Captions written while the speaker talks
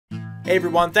Hey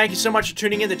everyone, thank you so much for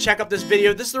tuning in to check out this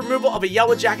video. This is the removal of a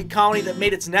yellow jacket colony that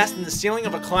made its nest in the ceiling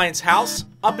of a client's house,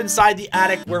 up inside the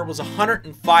attic where it was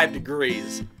 105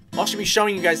 degrees. I'll also be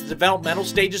showing you guys the developmental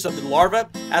stages of the larva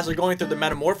as they're going through the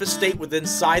metamorphosis state within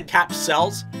inside capped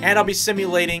cells, and I'll be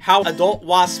simulating how adult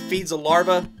wasp feeds a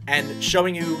larva and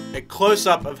showing you a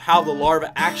close-up of how the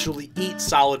larva actually eats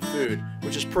solid food,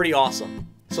 which is pretty awesome.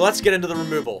 So let's get into the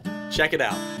removal. Check it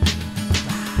out.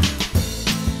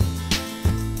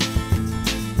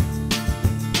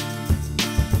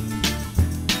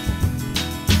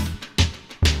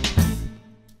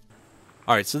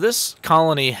 Alright, so this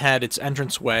colony had its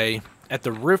entranceway at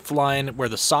the roof line where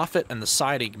the soffit and the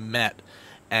siding met,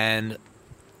 and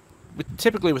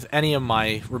typically with any of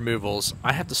my removals,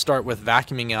 I have to start with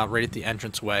vacuuming out right at the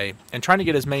entranceway and trying to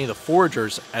get as many of the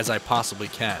foragers as I possibly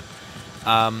can.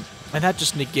 And that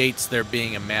just negates there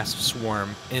being a massive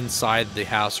swarm inside the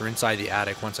house or inside the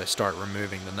attic once I start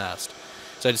removing the nest.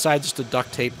 So I decided just to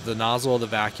duct tape the nozzle of the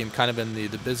vacuum kind of in the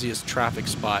busiest traffic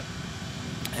spot,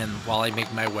 and while I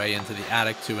make my way into the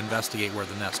attic to investigate where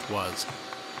the nest was.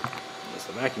 Yes,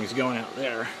 the vacuum's going out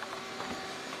there.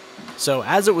 So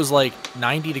as it was like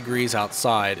 90 degrees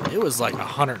outside, it was like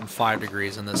 105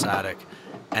 degrees in this attic.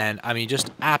 And I mean, just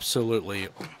absolutely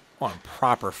on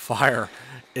proper fire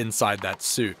inside that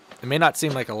suit. It may not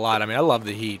seem like a lot. I mean, I love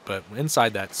the heat, but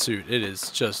inside that suit, it is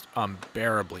just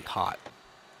unbearably hot.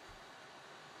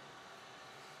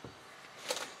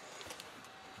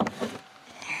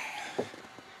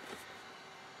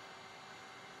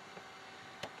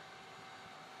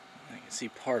 See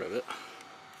part of it.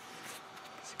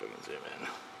 Let's see if I can zoom in.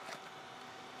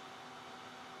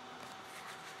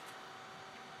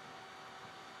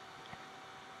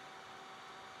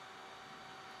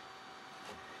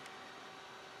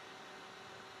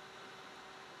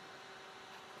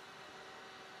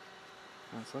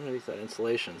 It's underneath that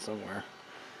insulation somewhere.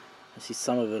 I see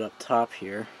some of it up top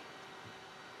here.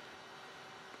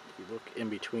 If you look in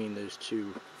between those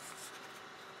two,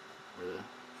 where the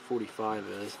 45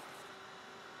 is.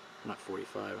 Not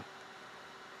 45,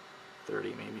 30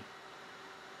 maybe.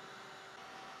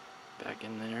 Back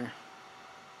in there.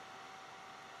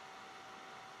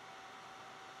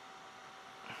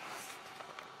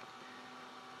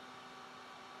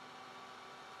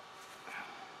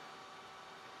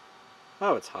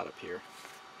 Oh, it's hot up here.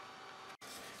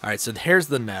 Alright, so here's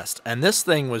the nest. And this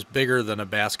thing was bigger than a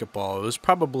basketball. It was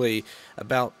probably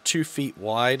about 2 feet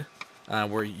wide,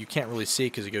 where you can't really see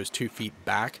because it goes 2 feet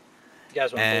back. You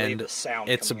guys won't believe And the sound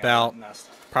it's coming out of about that nest.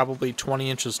 probably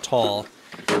 20 inches tall.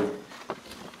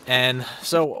 And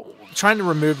so trying to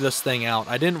remove this thing out,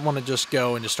 I didn't want to just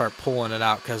go and just start pulling it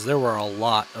out because there were a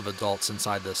lot of adults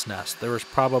inside this nest. There was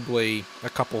probably a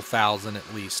couple thousand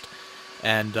at least.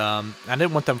 And I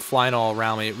didn't want them flying all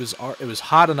around me. It was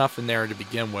hot enough in there to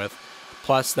begin with.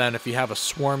 Plus then if you have a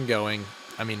swarm going,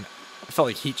 I mean, I felt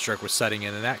like heat stroke was setting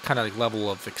in, and that kind of level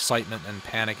of excitement and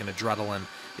panic and adrenaline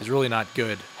is really not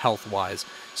good health-wise.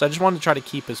 So I just wanted to try to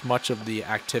keep as much of the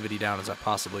activity down as I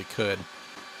possibly could.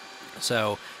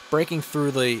 So breaking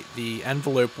through the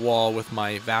envelope wall with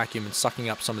my vacuum and sucking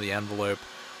up some of the envelope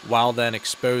while then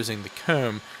exposing the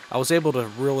comb, I was able to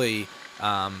really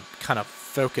kind of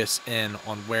focus in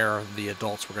on where the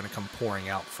adults were going to come pouring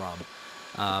out from.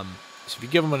 So if you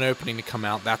give them an opening to come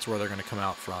out, that's where they're going to come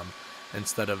out from,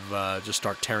 instead of just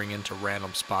start tearing into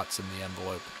random spots in the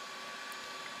envelope.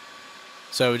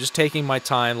 So just taking my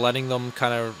time, letting them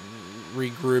kind of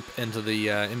regroup into the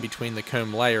in between the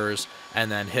comb layers,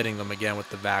 and then hitting them again with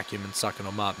the vacuum and sucking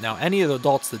them up. Now, any of the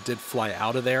adults that did fly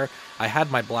out of there, I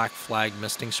had my black flag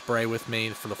misting spray with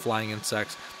me for the flying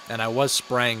insects, and I was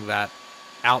spraying that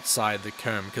outside the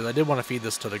comb because I did want to feed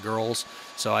this to the girls,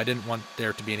 so I didn't want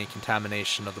there to be any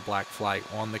contamination of the black flag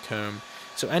on the comb.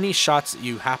 So any shots that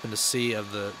you happen to see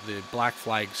of the black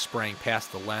flag spraying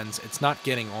past the lens, it's not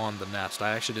getting on the nest. I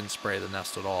actually didn't spray the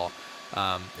nest at all.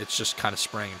 It's just kind of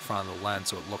spraying in front of the lens,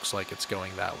 so it looks like it's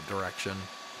going that direction.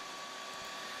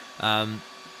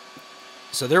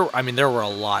 So there were a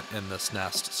lot in this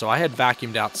nest. So I had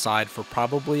vacuumed outside for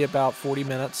probably about 40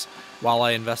 minutes while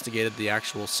I investigated the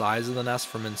actual size of the nest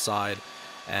from inside.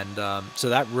 And so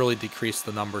that really decreased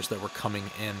the numbers that were coming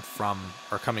in from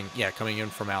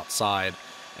outside,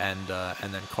 and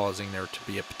then causing there to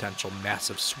be a potential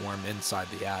massive swarm inside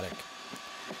the attic.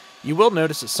 You will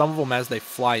notice that some of them, as they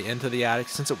fly into the attic,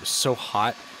 since it was so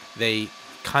hot, they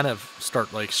kind of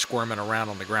start like squirming around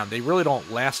on the ground. They really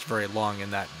don't last very long in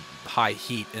that high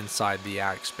heat inside the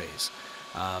attic space.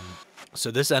 So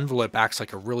this envelope acts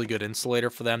like a really good insulator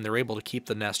for them. They're able to keep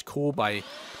the nest cool by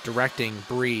directing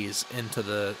breeze into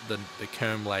the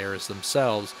comb layers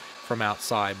themselves from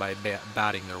outside by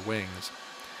batting their wings.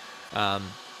 Yeah,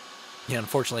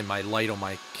 unfortunately, my light on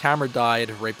my camera died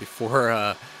right before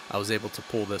I was able to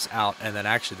pull this out, and then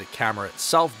actually the camera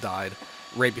itself died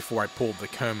right before I pulled the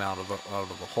comb out of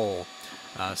the hole.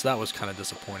 So that was kind of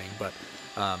disappointing, but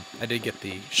I did get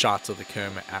the shots of the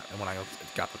comb when I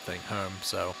got the thing home,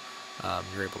 so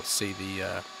you're able to see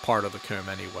the part of the comb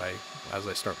anyway as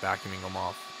I start vacuuming them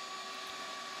off.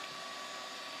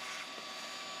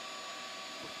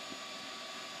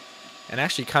 And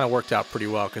actually kind of worked out pretty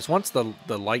well, because once the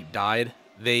light died,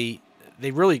 they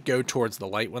really go towards the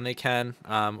light when they can,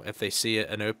 if they see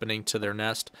an opening to their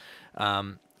nest.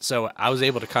 So I was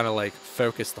able to kind of like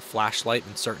focus the flashlight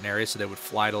in certain areas so they would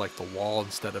fly to like the wall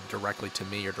instead of directly to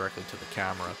me or directly to the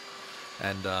camera.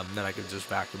 And then I could just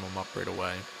vacuum them up right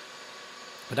away.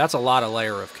 But that's a lot of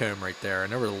layer of comb right there,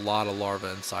 and there were a lot of larvae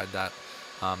inside that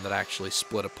that actually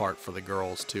split apart for the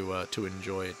girls to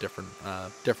enjoy at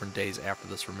different days after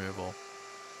this removal.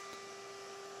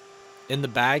 In the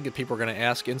bag, that people are going to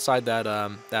ask, inside that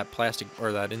that plastic,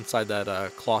 or that inside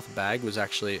that cloth bag was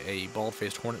actually a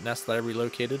bald-faced hornet nest that I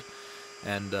relocated,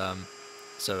 and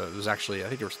so it was actually, I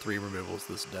think there was 3 removals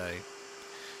this day.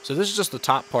 So this is just the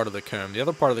top part of the comb. The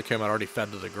other part of the comb I'd already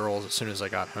fed to the girls as soon as I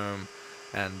got home,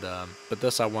 and but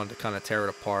this I wanted to kind of tear it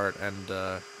apart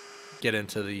and get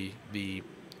into the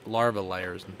larva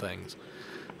layers and things.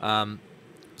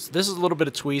 So this is a little bit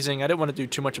of tweezing. I didn't want to do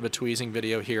too much of a tweezing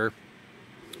video here,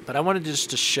 but I wanted just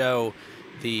to show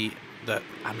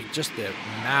just the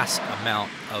mass amount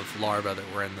of larvae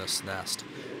that were in this nest.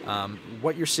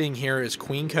 What you're seeing here is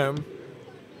queen comb,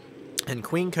 and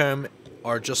queen comb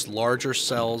are just larger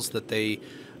cells that they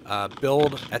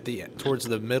build at towards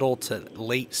the middle to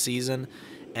late season,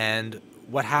 and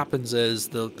what happens is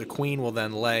the queen will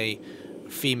then lay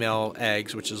female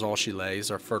eggs, which is all she lays,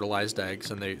 are fertilized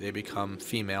eggs, and they become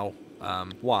female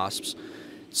wasps.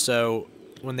 So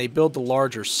when they build the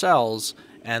larger cells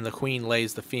and the queen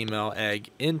lays the female egg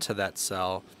into that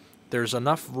cell, there's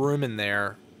enough room in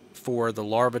there for the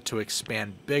larva to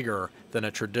expand bigger than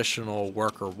a traditional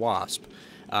worker wasp.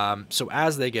 So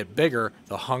as they get bigger,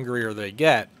 the hungrier they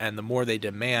get, and the more they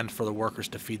demand for the workers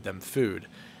to feed them food.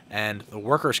 And the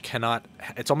workers cannot.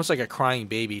 It's almost like a crying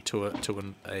baby to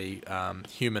a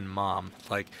human mom.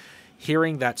 Like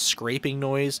hearing that scraping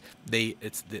noise,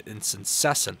 it's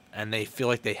incessant, and they feel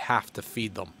like they have to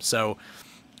feed them. So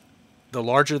the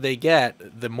larger they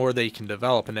get, the more they can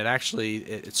develop, and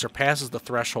it surpasses the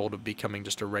threshold of becoming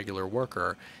just a regular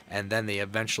worker, and then they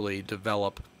eventually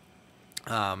develop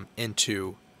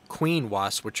into queen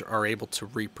wasps, which are able to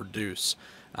reproduce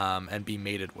and be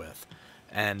mated with.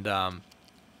 And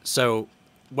so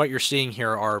what you're seeing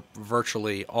here are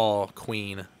virtually all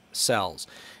queen cells.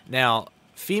 Now,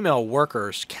 female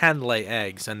workers can lay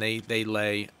eggs, and they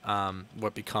lay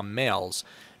what become males.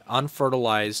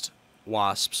 Unfertilized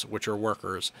wasps, which are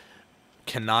workers,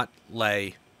 cannot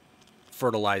lay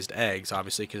fertilized eggs,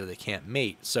 obviously, because they can't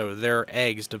mate. So their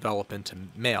eggs develop into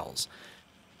males.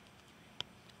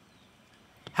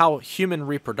 How human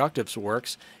reproductives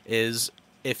works is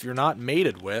if you're not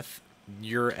mated with,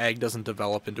 your egg doesn't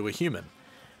develop into a human.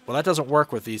 Well, that doesn't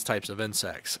work with these types of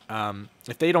insects.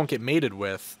 If they don't get mated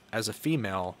with as a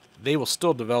female, they will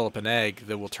still develop an egg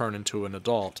that will turn into an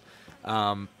adult.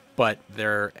 But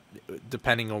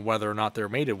depending on whether or not they're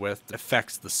mated with,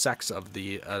 affects the sex of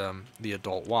the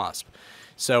adult wasp.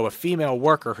 So a female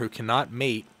worker who cannot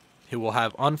mate, who will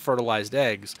have unfertilized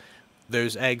eggs,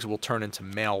 those eggs will turn into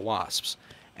male wasps.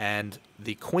 And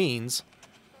the queens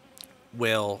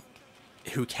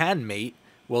who can mate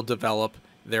will develop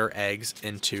their eggs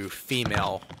into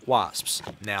female wasps.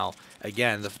 Now,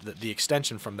 again, the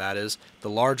extension from that is the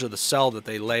larger the cell that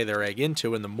they lay their egg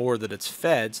into, and the more that it's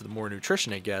fed, so the more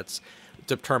nutrition it gets,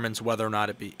 determines whether or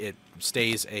not it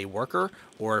stays a worker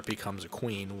or it becomes a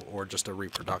queen or just a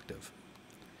reproductive.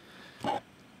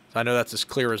 So I know that's as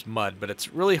clear as mud, but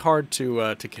it's really hard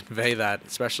to convey that,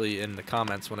 especially in the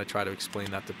comments when I try to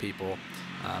explain that to people.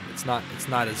 It's not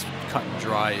as cut and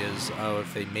dry as, oh,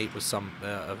 if they mate with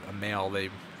a male, they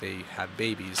have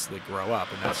babies that grow up,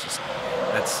 and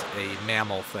that's a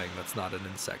mammal thing. That's not an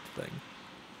insect thing.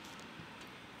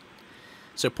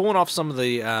 So pulling off some of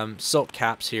the silk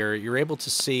caps here, you're able to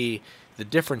see the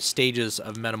different stages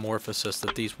of metamorphosis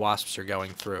that these wasps are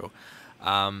going through.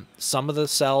 Some of the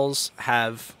cells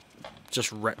have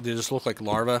they just look like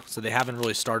larvae, so they haven't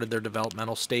really started their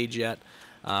developmental stage yet,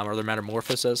 or their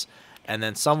metamorphosis. And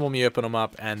then some of them, you open them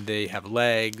up and they have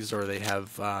legs, or they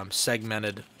have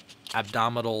segmented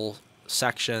abdominal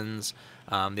sections.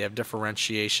 They have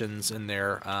differentiations in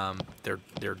their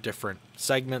different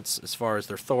segments as far as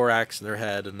their thorax, their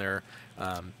head, and their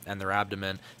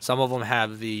abdomen. Some of them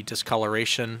have the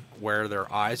discoloration where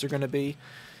their eyes are going to be.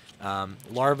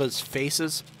 Larva's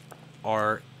faces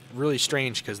are really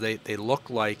strange because they look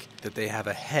like that they have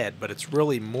a head, but it's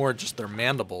really more just their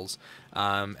mandibles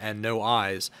and no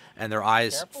eyes. And their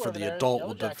eyes for the adult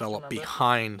will develop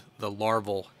behind the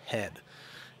larval head.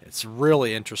 It's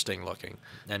really interesting looking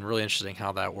and really interesting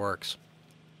how that works.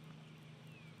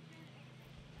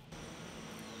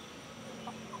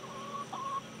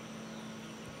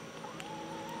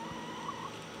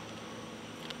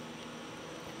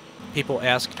 People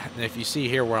ask, if you see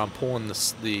here where I'm pulling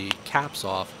the caps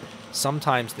off,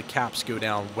 sometimes the caps go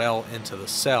down well into the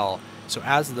cell. So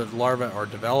as the larvae are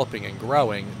developing and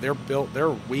growing, they're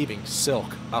weaving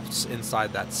silk up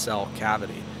inside that cell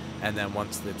cavity, and then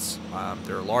once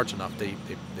they're large enough, they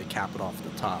cap it off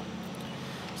the top.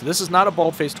 So this is not a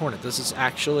bald-faced hornet. This is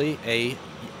actually a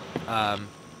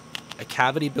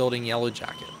cavity-building yellow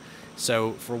jacket.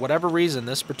 So for whatever reason,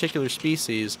 this particular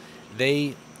species,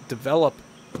 they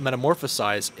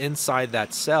metamorphosize inside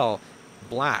that cell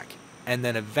black, and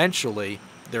then eventually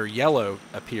their yellow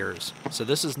appears. So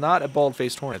this is not a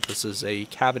bald-faced hornet. This is a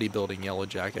cavity-building yellow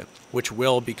jacket, which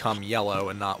will become yellow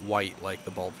and not white like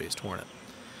the bald-faced hornet.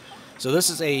 So this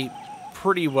is a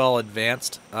pretty well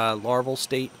advanced larval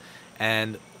state,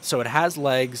 and so it has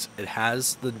legs, it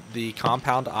has the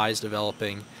compound eyes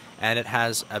developing, and it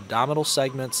has abdominal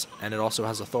segments, and it also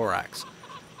has a thorax.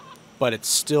 But it's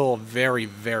still very,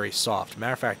 very soft.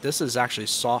 Matter of fact, this is actually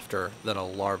softer than a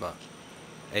larva.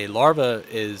 A larva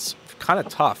is kind of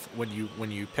tough when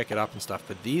you pick it up and stuff,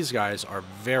 but these guys are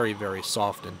very, very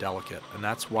soft and delicate, and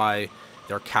that's why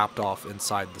they're capped off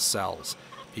inside the cells,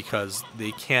 because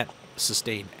they can't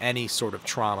sustain any sort of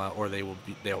trauma or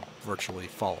they'll virtually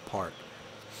fall apart.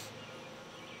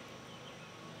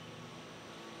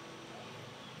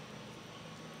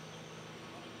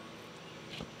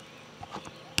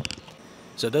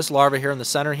 So this larva here in the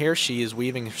center here, she is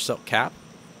weaving her silk cap.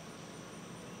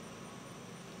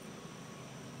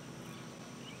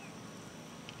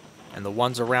 And the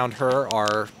ones around her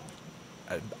are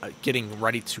getting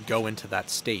ready to go into that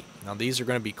state. Now these are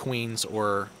going to be queens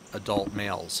or adult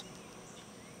males,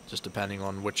 just depending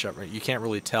on whichever. You can't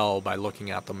really tell by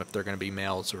looking at them if they're going to be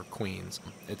males or queens.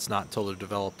 It's not until they're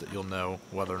developed that you'll know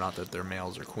whether or not that they're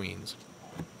males or queens.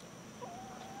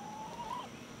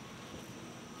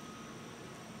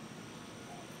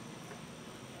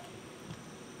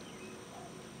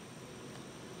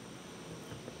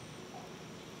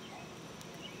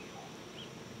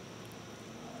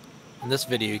 In this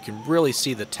video, you can really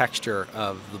see the texture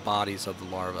of the bodies of the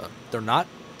larvae. They're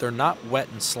not wet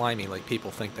and slimy like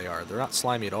people think they are. They're not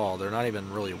slimy at all. They're not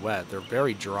even really wet. They're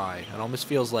very dry. It almost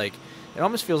feels like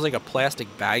a plastic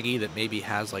baggie that maybe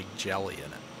has like jelly in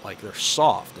it. Like they're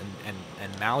soft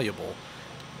and malleable,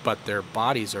 but their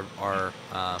bodies are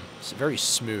very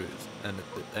smooth. And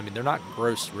I mean, they're not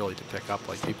gross really to pick up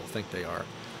like people think they are.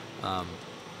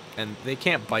 And they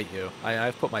can't bite you.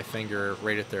 I've put my finger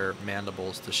right at their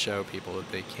mandibles to show people that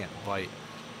they can't bite.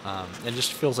 It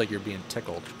just feels like you're being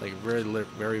tickled. Like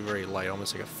very, very light,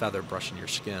 almost like a feather brushing your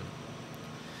skin.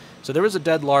 So there was a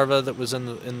dead larva that was in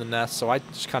the nest, so I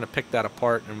just kind of picked that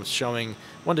apart and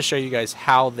wanted to show you guys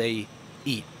how they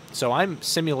eat. So I'm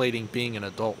simulating being an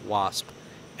adult wasp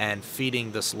and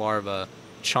feeding this larva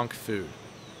chunk food.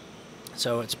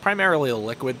 So it's primarily a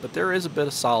liquid, but there is a bit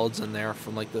of solids in there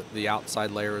from like the outside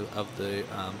layer of the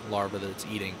larva that it's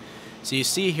eating. So you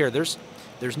see here, there's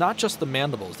not just the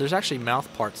mandibles. There's actually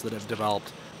mouth parts that have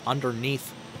developed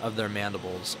underneath of their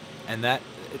mandibles, and that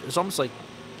it's almost like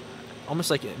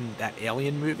in that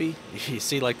Alien movie. You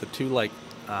see like the two like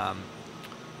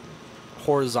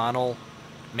horizontal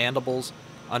mandibles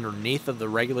underneath of the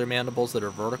regular mandibles that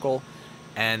are vertical,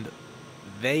 and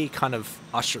they kind of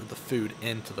usher the food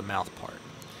into the mouth part.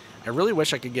 I really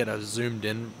wish I could get a zoomed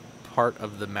in part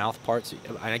of the mouth parts.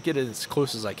 I get it as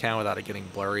close as I can without it getting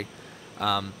blurry,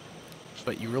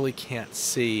 but you really can't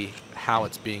see how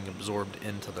it's being absorbed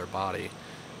into their body.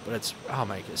 But it's, oh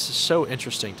my, it's just so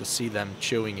interesting to see them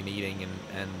chewing and eating,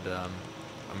 and I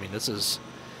mean, this is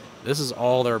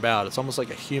all they're about. It's almost like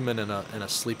a human in a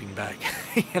sleeping bag,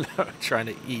 you know, trying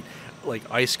to eat like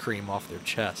ice cream off their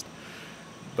chest.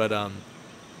 But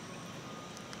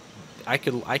I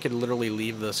could literally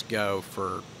leave this go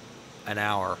for an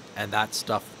hour, and that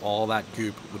stuff, all that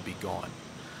goop would be gone.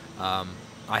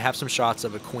 I have some shots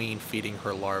of a queen feeding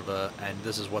her larva, and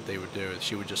this is what they would do.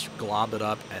 She would just glob it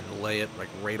up and lay it like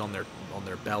right on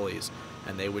their bellies,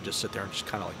 and they would just sit there and just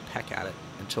kind of like peck at it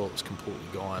until it was completely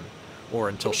gone. or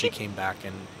until she came back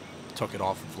and took it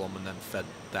off of them and then fed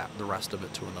the rest of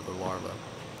it to another larva.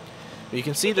 But you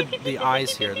can see the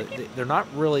eyes here. They're not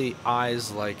really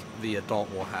eyes like the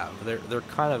adult will have. They're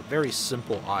kind of very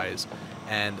simple eyes,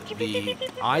 and the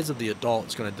eyes of the adult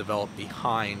is going to develop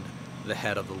behind the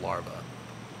head of the larva.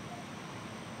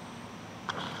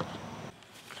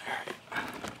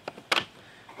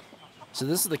 So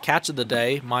this is the catch of the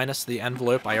day, minus the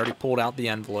envelope. I already pulled out the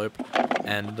envelope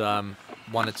and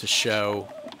wanted to show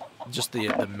just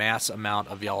the mass amount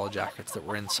of yellow jackets that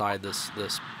were inside this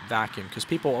vacuum, because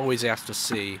people always ask to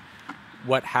see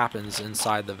what happens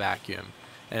inside the vacuum.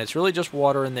 And it's really just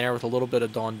water in there with a little bit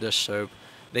of Dawn dish soap.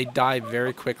 They die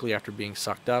very quickly after being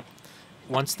sucked up.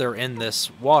 Once they're in this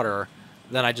water,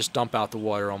 then I just dump out the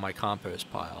water on my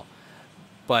compost pile.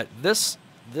 But this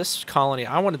colony,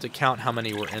 I wanted to count how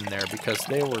many were in there because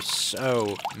there were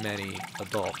so many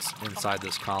adults inside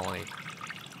this colony.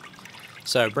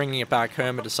 So bringing it back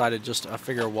home, I decided I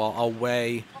figure, well, I'll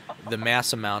weigh the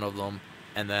mass amount of them,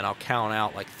 and then I'll count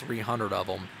out like 300 of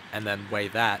them, and then weigh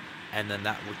that, and then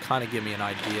that would kind of give me an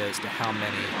idea as to how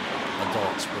many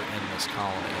adults were in this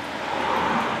colony.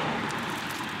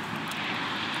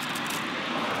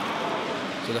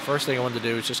 So the first thing I wanted to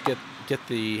do is just get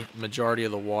the majority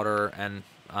of the water and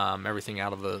everything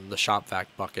out of the shop vac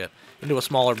bucket into a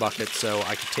smaller bucket, so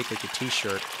I could take like a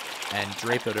t-shirt and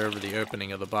drape it over the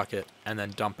opening of the bucket and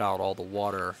then dump out all the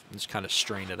water and just kind of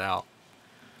strain it out.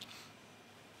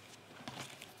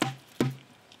 I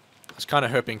was kind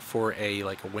of hoping for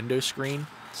like a window screen,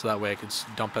 so that way I could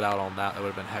dump it out on that. That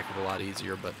would have been a heck of a lot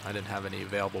easier, but I didn't have any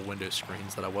available window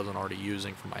screens that I wasn't already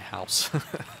using for my house.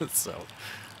 So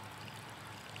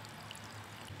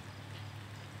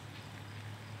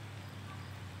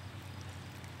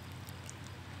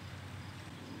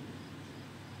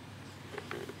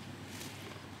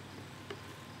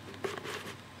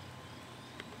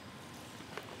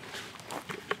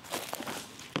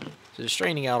just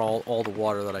straining out all the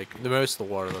water most of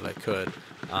the water that I could.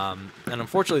 And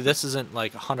unfortunately this isn't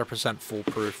like 100%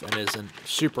 foolproof and isn't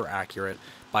super accurate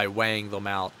by weighing them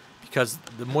out, because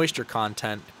the moisture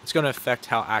content is going to affect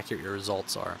how accurate your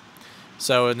results are.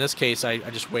 So in this case I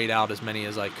just weighed out as many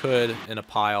as I could in a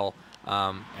pile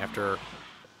after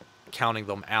counting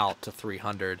them out to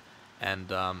 300, and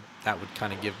that would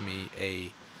kind of give me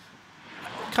a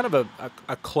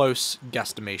close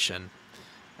guesstimation.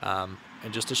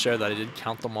 And just to show that I did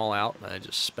count them all out, I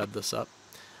just sped this up.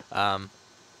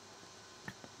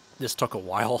 This took a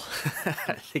while.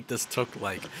 I think this took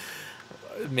like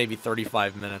maybe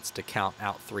 35 minutes to count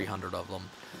out 300 of them.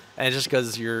 And it's just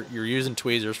because you're using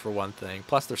tweezers for one thing,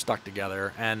 plus they're stuck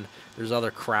together, and there's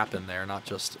other crap in there, not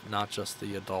just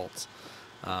the adults.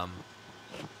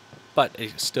 But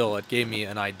it gave me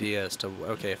an idea as to,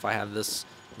 okay, if I have this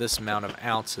amount of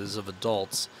ounces of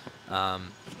adults,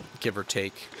 give or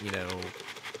take,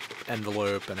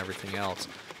 envelope and everything else,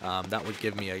 that would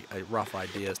give me a rough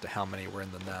idea as to how many were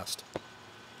in the nest.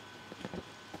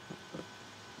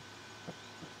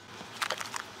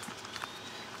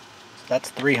 That's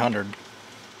 300, and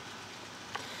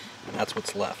that's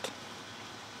what's left.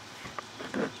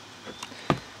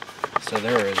 So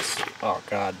there is, oh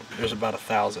god, there's about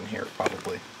 1,000 here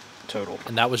probably total.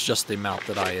 And that was just the amount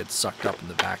that I had sucked up in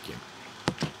the vacuum.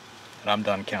 And I'm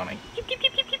done counting.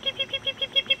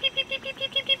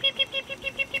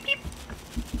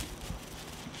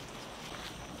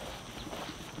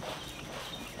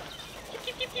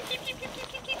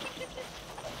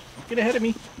 Get ahead of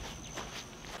me.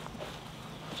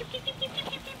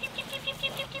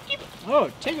 Oh,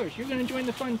 Tiggers, you're going to join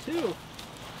the fun too.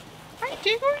 Hi,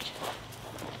 Tiggers.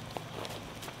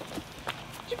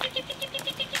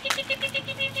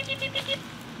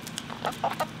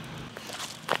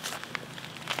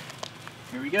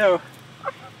 Here we go.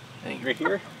 I think right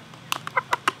here.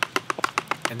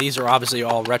 And these are obviously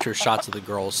all retro shots of the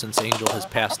girls, since Angel has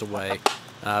passed away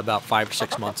about 5 or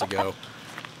 6 months ago.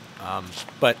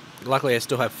 But luckily I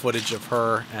still have footage of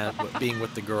her and being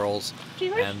with the girls,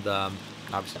 and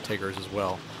obviously Tiggers as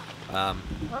well.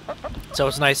 So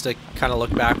it's nice to kind of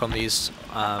look back on these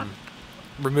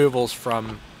removals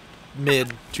from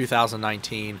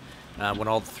mid-2019 when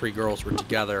all the 3 girls were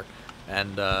together.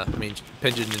 And I mean,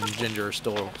 Pigeon and Ginger are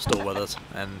still with us,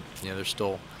 and they're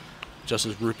still just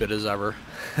as rupid as ever.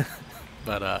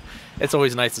 But it's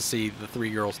always nice to see the 3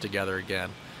 girls together again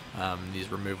in these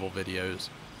removal videos.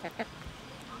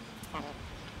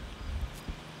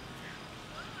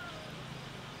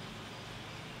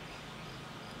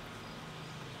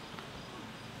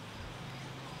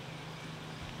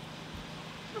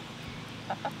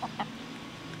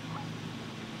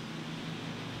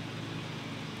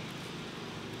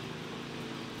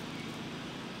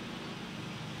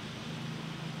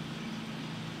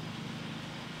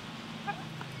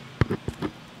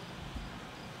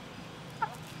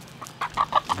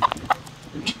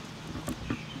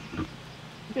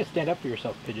 gotta stand up for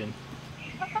yourself, pigeon.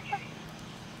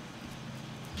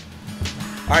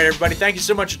 Alright everybody, thank you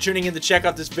so much for tuning in to check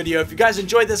out this video. If you guys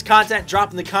enjoyed this content,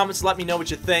 drop in the comments, let me know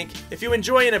what you think. If you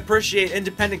enjoy and appreciate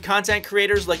independent content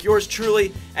creators like yours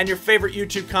truly and your favorite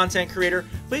YouTube content creator,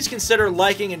 please consider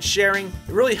liking and sharing.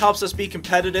 It really helps us be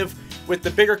competitive with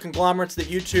the bigger conglomerates that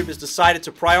YouTube has decided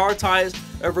to prioritize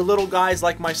over little guys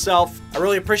like myself. I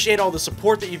really appreciate all the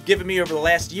support that you've given me over the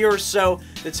last year or so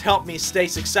that's helped me stay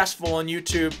successful on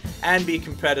YouTube and be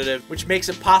competitive, which makes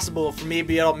it possible for me to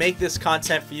be able to make this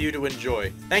content for you to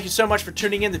enjoy. Thank you so much for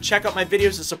tuning in to check out my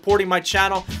videos and supporting my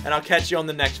channel, and I'll catch you on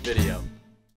the next video.